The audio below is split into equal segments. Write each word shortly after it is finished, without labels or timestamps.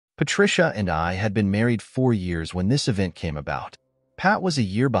Patricia and I had been married 4 years when this event came about. Pat was a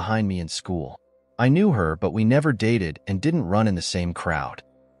year behind me in school. I knew her, but we never dated and didn't run in the same crowd.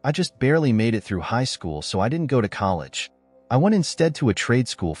 I just barely made it through high school, so I didn't go to college. I went instead to a trade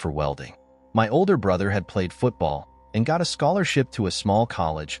school for welding. My older brother had played football and got a scholarship to a small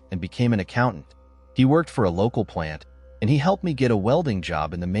college and became an accountant. He worked for a local plant, and he helped me get a welding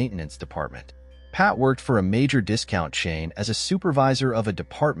job in the maintenance department. Pat worked for a major discount chain as a supervisor of a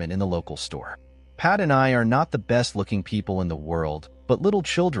department in the local store. Pat and I are not the best-looking people in the world, but little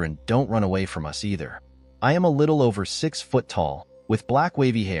children don't run away from us either. I am a little over 6 foot tall, with black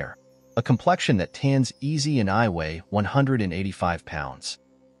wavy hair, a complexion that tans easy, and I weigh 185 pounds.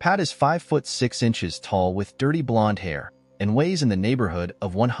 Pat is 5 foot 6 inches tall with dirty blonde hair and weighs in the neighborhood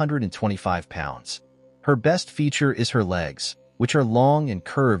of 125 pounds. Her best feature is her legs, which are long and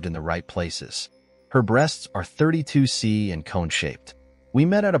curved in the right places. Her breasts are 32C and cone-shaped. We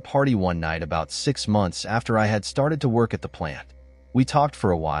met at a party one night about 6 months after I had started to work at the plant. We talked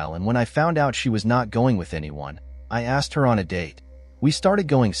for a while, and when I found out she was not going with anyone, I asked her on a date. We started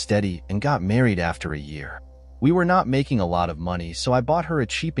going steady and got married after a year. We were not making a lot of money, so I bought her a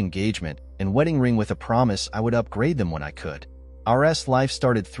cheap engagement and wedding ring with a promise I would upgrade them when I could. Our life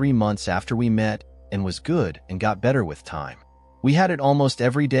started 3 months after we met and was good and got better with time. We had it almost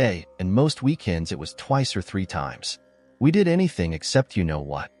every day, and most weekends it was twice or 3 times. We did anything except you know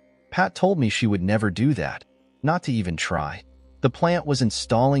what. Pat told me she would never do that, not to even try. The plant was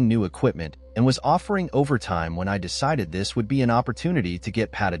installing new equipment and was offering overtime when I decided this would be an opportunity to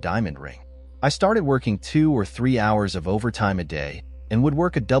get Pat a diamond ring. I started working 2 or 3 hours of overtime a day and would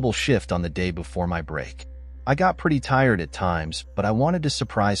work a double shift on the day before my break. I got pretty tired at times, but I wanted to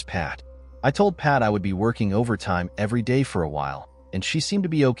surprise Pat. I told Pat I would be working overtime every day for a while, and she seemed to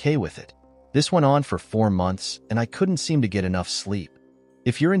be okay with it. This went on for 4 months, and I couldn't seem to get enough sleep.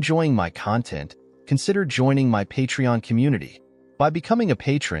 If you're enjoying my content, consider joining my Patreon community. By becoming a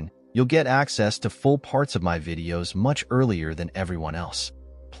patron, you'll get access to full parts of my videos much earlier than everyone else.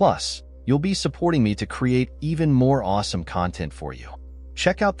 Plus, you'll be supporting me to create even more awesome content for you.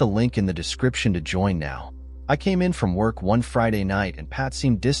 Check out the link in the description to join now. I came in from work one Friday night and Pat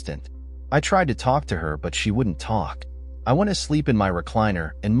seemed distant. I tried to talk to her, but she wouldn't talk. I went to sleep in my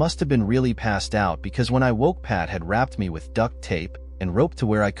recliner and must have been really passed out because when I woke, Pat had wrapped me with duct tape and rope to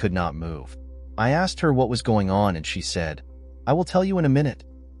where I could not move. I asked her what was going on and she said, "I will tell you in a minute."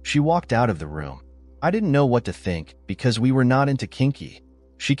 She walked out of the room. I didn't know what to think because we were not into kinky.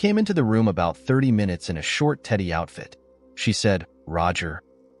 She came into the room about 30 minutes in a short teddy outfit. She said, "Roger,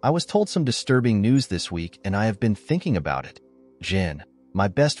 I was told some disturbing news this week and I have been thinking about it. Jen, my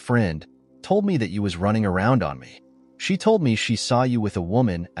best friend, told me that you was running around on me. She told me she saw you with a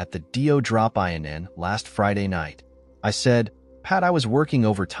woman at the Do Drop Inn last Friday night." I said, "Pat, I was working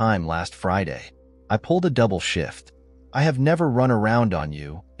overtime last Friday. I pulled a double shift. I have never run around on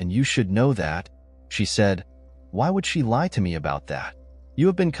you, and you should know that." She said, "Why would she lie to me about that? You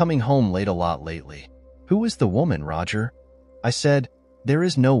have been coming home late a lot lately. Who is the woman, Roger?" I said, "There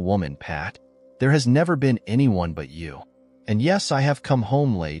is no woman, Pat. There has never been anyone but you. And yes, I have come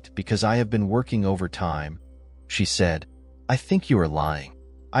home late because I have been working overtime." She said, "I think you are lying.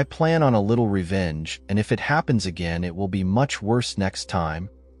 I plan on a little revenge, and if it happens again, it will be much worse next time."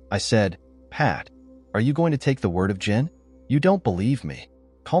 I said, "Pat, are you going to take the word of Jen? You don't believe me.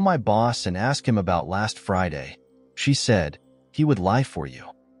 Call my boss and ask him about last Friday." She said, "He would lie for you.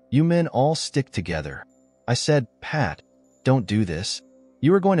 You men all stick together." I said, "Pat, don't do this.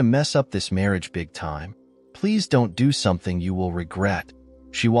 You are going to mess up this marriage big time. Please don't do something you will regret."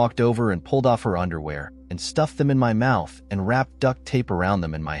 She walked over and pulled off her underwear and stuffed them in my mouth and wrapped duct tape around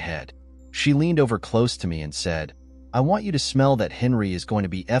them in my head. She leaned over close to me and said, "I want you to smell that Henry is going to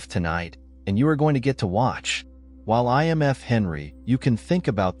be F tonight, and you are going to get to watch. While I am F Henry, you can think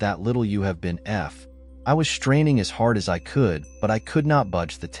about that little you have been F." I was straining as hard as I could, but I could not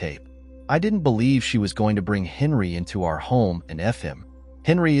budge the tape. I didn't believe she was going to bring Henry into our home and F him.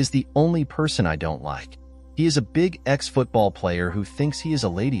 Henry is the only person I don't like. He is a big ex-football player who thinks he is a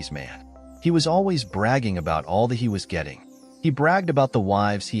ladies' man. He was always bragging about all that he was getting. He bragged about the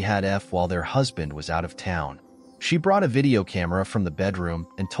wives he had F while their husband was out of town. She brought a video camera from the bedroom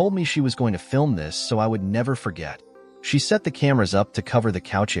and told me she was going to film this so I would never forget. She set the cameras up to cover the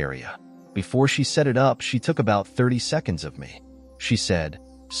couch area. Before she set it up, she took about 30 seconds of me. She said,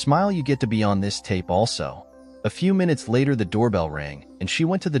 "Smile, you get to be on this tape also." A few minutes later, the doorbell rang, and she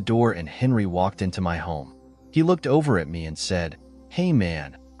went to the door and Henry walked into my home. He looked over at me and said, "Hey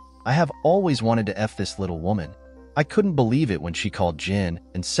man, I have always wanted to F this little woman. I couldn't believe it when she called Jen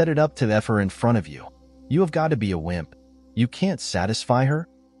and set it up to F her in front of you. You have got to be a wimp. You can't satisfy her?"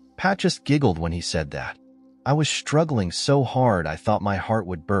 Pat just giggled when he said that. I was struggling so hard I thought my heart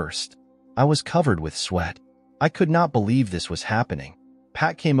would burst. I was covered with sweat. I could not believe this was happening.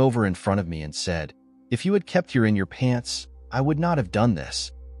 Pat came over in front of me and said, "If you had kept your in your pants, I would not have done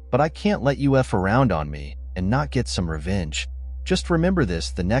this. But I can't let you F around on me and not get some revenge. Just remember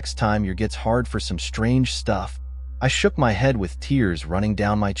this the next time your gets hard for some strange stuff." I shook my head with tears running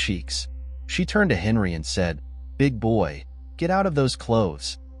down my cheeks. She turned to Henry and said, "Big boy, get out of those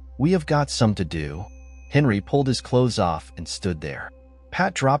clothes. We have got some to do." Henry pulled his clothes off and stood there.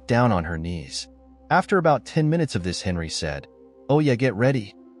 Pat dropped down on her knees. After about 10 minutes of this, Henry said, "Oh yeah, get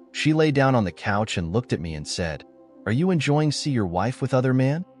ready." She lay down on the couch and looked at me and said, "Are you enjoying see your wife with other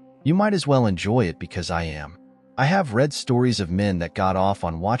man? You might as well enjoy it because I am. I have read stories of men that got off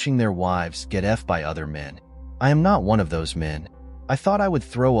on watching their wives get F by other men. I am not one of those men. I thought I would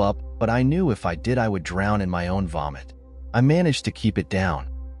throw up, but I knew if I did I would drown in my own vomit. I managed to keep it down.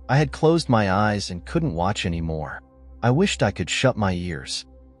 I had closed my eyes and couldn't watch anymore. I wished I could shut my ears.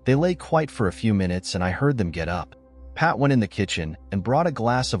 They lay quiet for a few minutes and I heard them get up. Pat went in the kitchen and brought a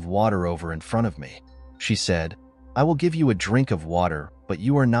glass of water over in front of me. She said, "I will give you a drink of water, but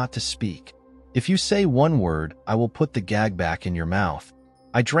you are not to speak. If you say one word, I will put the gag back in your mouth."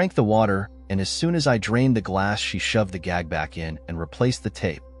 I drank the water, and as soon as I drained the glass, she shoved the gag back in and replaced the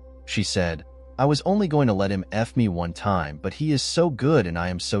tape. She said, "I was only going to let him F me one time, but he is so good and I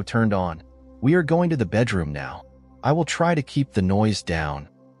am so turned on. We are going to the bedroom now. I will try to keep the noise down."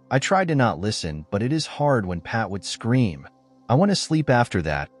 I tried to not listen, but it is hard when Pat would scream. I went to sleep after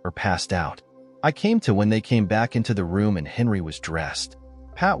that, or passed out. I came to when they came back into the room and Henry was dressed.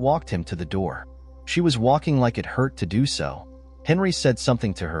 Pat walked him to the door. She was walking like it hurt to do so. Henry said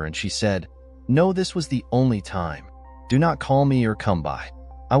something to her and she said, "No, this was the only time. Do not call me or come by.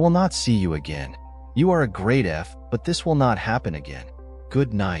 I will not see you again. You are a great F, but this will not happen again.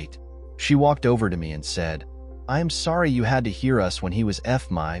 Good night." She walked over to me and said, "I am sorry you had to hear us when he was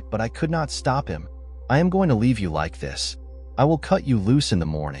but I could not stop him. I am going to leave you like this. I will cut you loose in the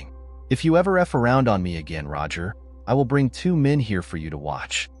morning. If you ever F around on me again, Roger, I will bring 2 men here for you to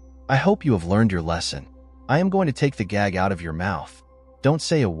watch. I hope you have learned your lesson. I am going to take the gag out of your mouth. Don't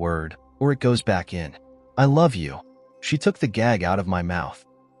say a word, or it goes back in. I love you." She took the gag out of my mouth.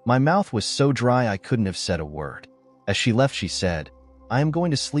 My mouth was so dry I couldn't have said a word. As she left, she said, "I am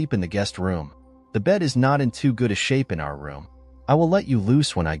going to sleep in the guest room. The bed is not in too good a shape in our room. I will let you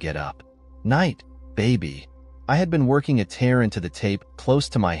loose when I get up. Night, baby." I had been working a tear into the tape close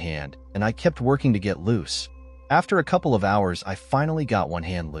to my hand, and I kept working to get loose. After a couple of hours, I finally got one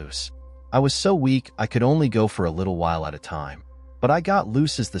hand loose. I was so weak I could only go for a little while at a time. But I got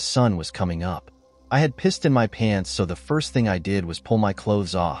loose as the sun was coming up. I had pissed in my pants, so the first thing I did was pull my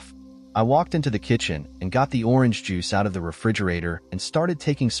clothes off. I walked into the kitchen and got the orange juice out of the refrigerator and started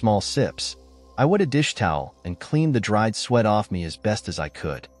taking small sips. I wet a dish towel and cleaned the dried sweat off me as best as I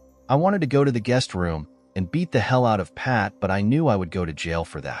could. I wanted to go to the guest room and beat the hell out of Pat, but I knew I would go to jail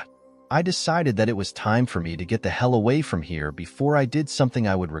for that. I decided that it was time for me to get the hell away from here before I did something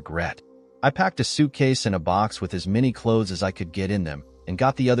I would regret. I packed a suitcase and a box with as many clothes as I could get in them and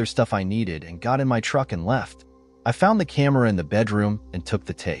got the other stuff I needed and got in my truck and left. I found the camera in the bedroom and took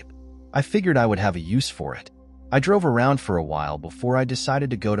the tape. I figured I would have a use for it. I drove around for a while before I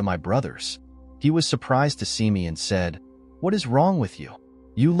decided to go to my brother's. He was surprised to see me and said, "What is wrong with you?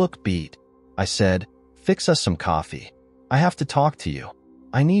 You look beat." I said, "Fix us some coffee. I have to talk to you.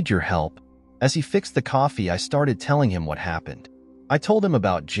 I need your help." As he fixed the coffee, I started telling him what happened. I told him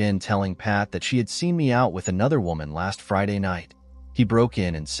about Jen telling Pat that she had seen me out with another woman last Friday night. He broke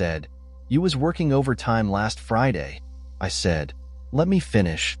in and said, "You was working overtime last Friday." I said, "Let me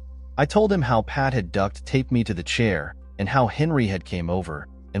finish." I told him how Pat had duct taped me to the chair and how Henry had came over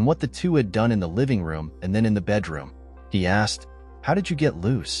and what the two had done in the living room and then in the bedroom. He asked, "How did you get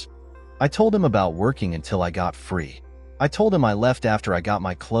loose?" I told him about working until I got free. I told him I left after I got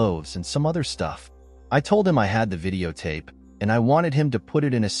my clothes and some other stuff. I told him I had the videotape, and I wanted him to put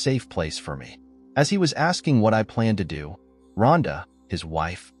it in a safe place for me. As he was asking what I planned to do, Rhonda, his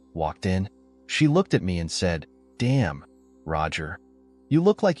wife, walked in. She looked at me and said, "Damn, Roger. You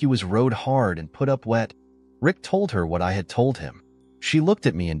look like you was rode hard and put up wet." Rick told her what I had told him. She looked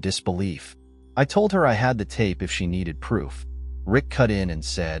at me in disbelief. I told her I had the tape if she needed proof. Rick cut in and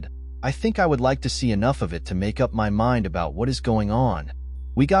said, "I think I would like to see enough of it to make up my mind about what is going on."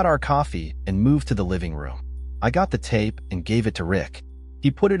 We got our coffee and moved to the living room. I got the tape and gave it to Rick.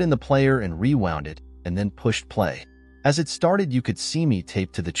 He put it in the player and rewound it, and then pushed play. As it started, you could see me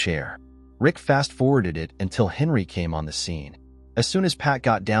taped to the chair. Rick fast-forwarded it until Henry came on the scene. As soon as Pat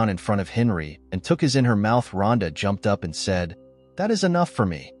got down in front of Henry and took his in her mouth, Rhonda jumped up and said, "That is enough for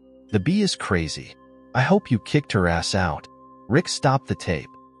me. The bee is crazy. I hope you kicked her ass out. Rick stopped the tape.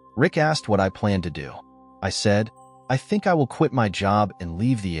 Rick asked what I planned to do. I said, I think I will quit my job and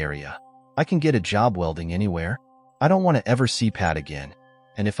leave the area. I can get a job welding anywhere. I don't want to ever see Pat again.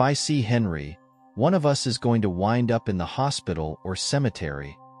 And if I see Henry, one of us is going to wind up in the hospital or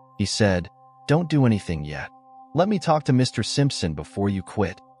cemetery. He said, don't do anything yet. Let me talk to Mr. Simpson before you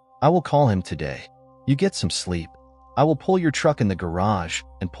quit. I will call him today. You get some sleep. I will pull your truck in the garage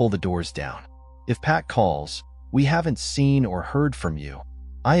and pull the doors down. If Pat calls, we haven't seen or heard from you.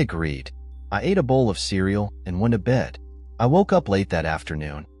 I agreed. I ate a bowl of cereal and went to bed. I woke up late that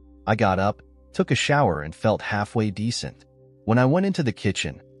afternoon. I got up, took a shower, and felt halfway decent. When I went into the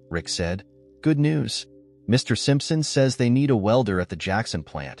kitchen, Rick said, good news. Mr. Simpson says they need a welder at the Jackson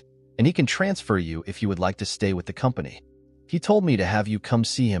plant, and he can transfer you if you would like to stay with the company. He told me to have you come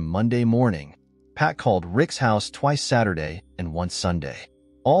see him Monday morning. Pat called Rick's house twice Saturday and once Sunday.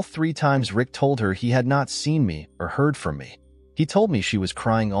 All 3 times Rick told her he had not seen me or heard from me. He told me she was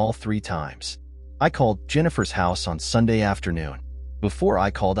crying all 3 times. I called Jennifer's house on Sunday afternoon. Before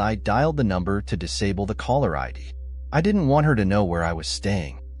I called, I dialed the number to disable the caller ID. I didn't want her to know where I was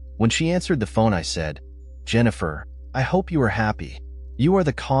staying. When she answered the phone, I said, Jennifer, I hope you are happy. You are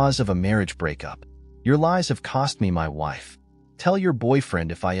the cause of a marriage breakup. Your lies have cost me my wife. Tell your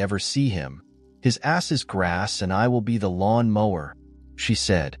boyfriend if I ever see him. His ass is grass and I will be the lawn mower. She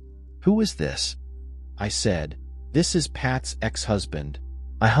said, who is this? I said, this is Pat's ex-husband.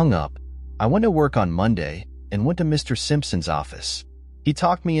 I hung up. I went to work on Monday and went to Mr. Simpson's office. He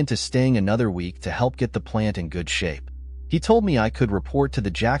talked me into staying another week to help get the plant in good shape. He told me I could report to the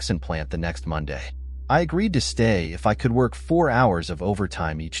Jackson plant the next Monday. I agreed to stay if I could work 4 hours of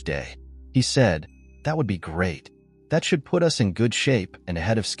overtime each day. He said, that would be great. That should put us in good shape and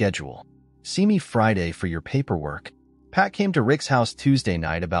ahead of schedule. See me Friday for your paperwork. Pat came to Rick's house Tuesday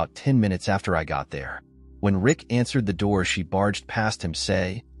night about 10 minutes after I got there. When Rick answered the door, she barged past him,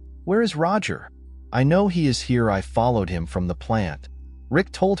 say, where is Roger? I know he is here. I followed him from the plant.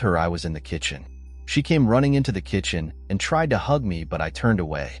 Rick told her I was in the kitchen. She came running into the kitchen and tried to hug me, but I turned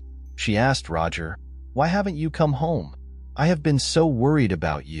away. She asked Roger, why haven't you come home? I have been so worried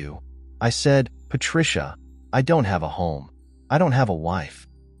about you. I said, Patricia, I don't have a home. I don't have a wife.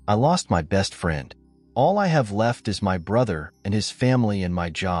 I lost my best friend. All I have left is my brother and his family and my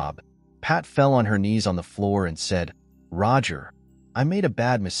job. Pat fell on her knees on the floor and said, Roger, I made a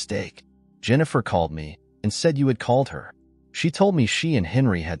bad mistake. Jennifer called me and said you had called her. She told me she and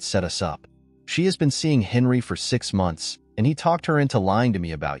Henry had set us up. She has been seeing Henry for 6 months, and he talked her into lying to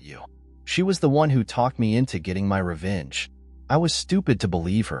me about you. She was the one who talked me into getting my revenge. I was stupid to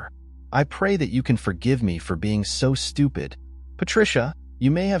believe her. I pray that you can forgive me for being so stupid. Patricia, you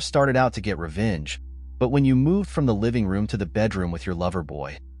may have started out to get revenge, but when you moved from the living room to the bedroom with your lover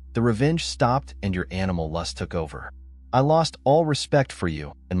boy, the revenge stopped and your animal lust took over. I lost all respect for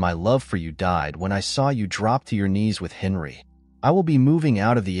you, and my love for you died when I saw you drop to your knees with Henry. I will be moving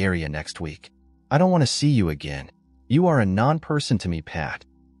out of the area next week. I don't want to see you again. You are a non-person to me, Pat.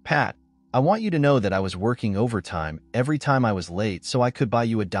 Pat, I want you to know that I was working overtime every time I was late so I could buy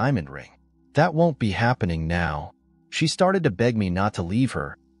you a diamond ring. That won't be happening now. She started to beg me not to leave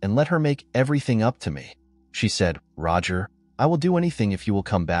her and let her make everything up to me. She said, Roger, I will do anything if you will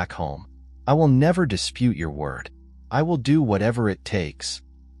come back home. I will never dispute your word. I will do whatever it takes.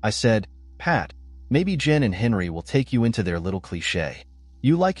 I said, Pat, maybe Jen and Henry will take you into their little cliche.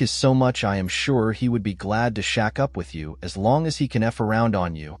 You like his so much I am sure he would be glad to shack up with you as long as he can F around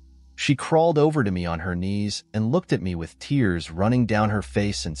on you. She crawled over to me on her knees and looked at me with tears running down her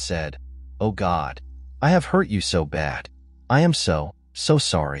face and said, Oh God, I have hurt you so bad. I am so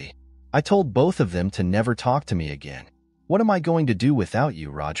sorry. I told both of them to never talk to me again. What am I going to do without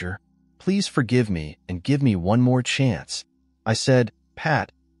you, Roger? Please forgive me and give me one more chance. I said,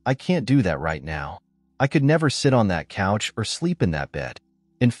 Pat, I can't do that right now. I could never sit on that couch or sleep in that bed.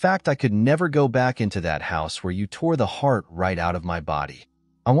 In fact, I could never go back into that house where you tore the heart right out of my body.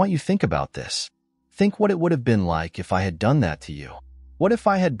 I want you to think about this. Think what it would have been like if I had done that to you. What if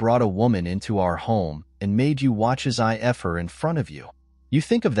I had brought a woman into our home and made you watch as I F her in front of you? You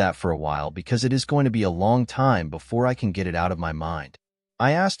think of that for a while because it is going to be a long time before I can get it out of my mind.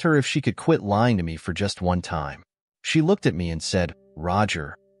 I asked her if she could quit lying to me for just one time. She looked at me and said,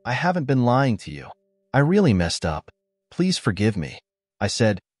 Roger, I haven't been lying to you. I really messed up. Please forgive me. I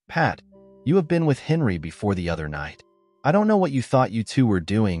said, Pat, you have been with Henry before the other night. I don't know what you thought you two were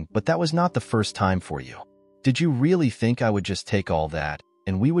doing, but that was not the first time for you. Did you really think I would just take all that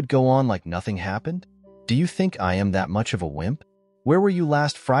and we would go on like nothing happened? Do you think I am that much of a wimp? Where were you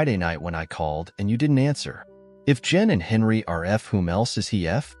last Friday night when I called and you didn't answer? If Jen and Henry are F, whom else is he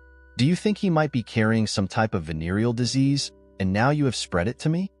F? Do you think he might be carrying some type of venereal disease, and now you have spread it to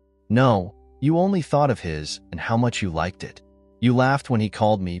me? No, you only thought of his and how much you liked it. You laughed when he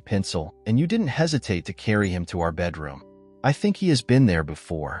called me Pencil, and you didn't hesitate to carry him to our bedroom. I think he has been there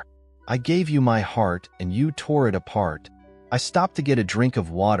before. I gave you my heart, and you tore it apart. I stopped to get a drink of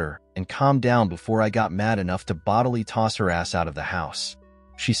water and calmed down before I got mad enough to bodily toss her ass out of the house.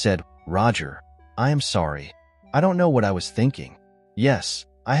 She said, Roger, I am sorry. I don't know what I was thinking. Yes,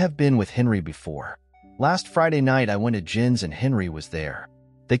 I have been with Henry before. Last Friday night I went to Jen's and Henry was there.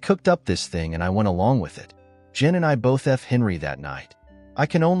 They cooked up this thing and I went along with it. Jen and I both F Henry that night. I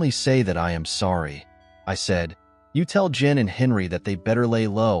can only say that I am sorry. I said, you tell Jen and Henry that they better lay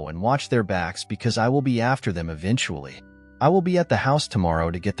low and watch their backs because I will be after them eventually. I will be at the house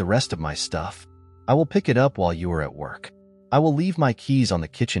tomorrow to get the rest of my stuff. I will pick it up while you are at work. I will leave my keys on the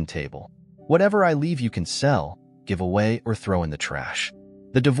kitchen table. Whatever I leave you can sell, give away, or throw in the trash.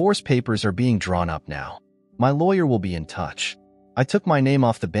 The divorce papers are being drawn up now. My lawyer will be in touch. I took my name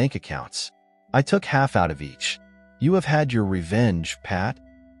off the bank accounts. I took half out of each. You have had your revenge, Pat.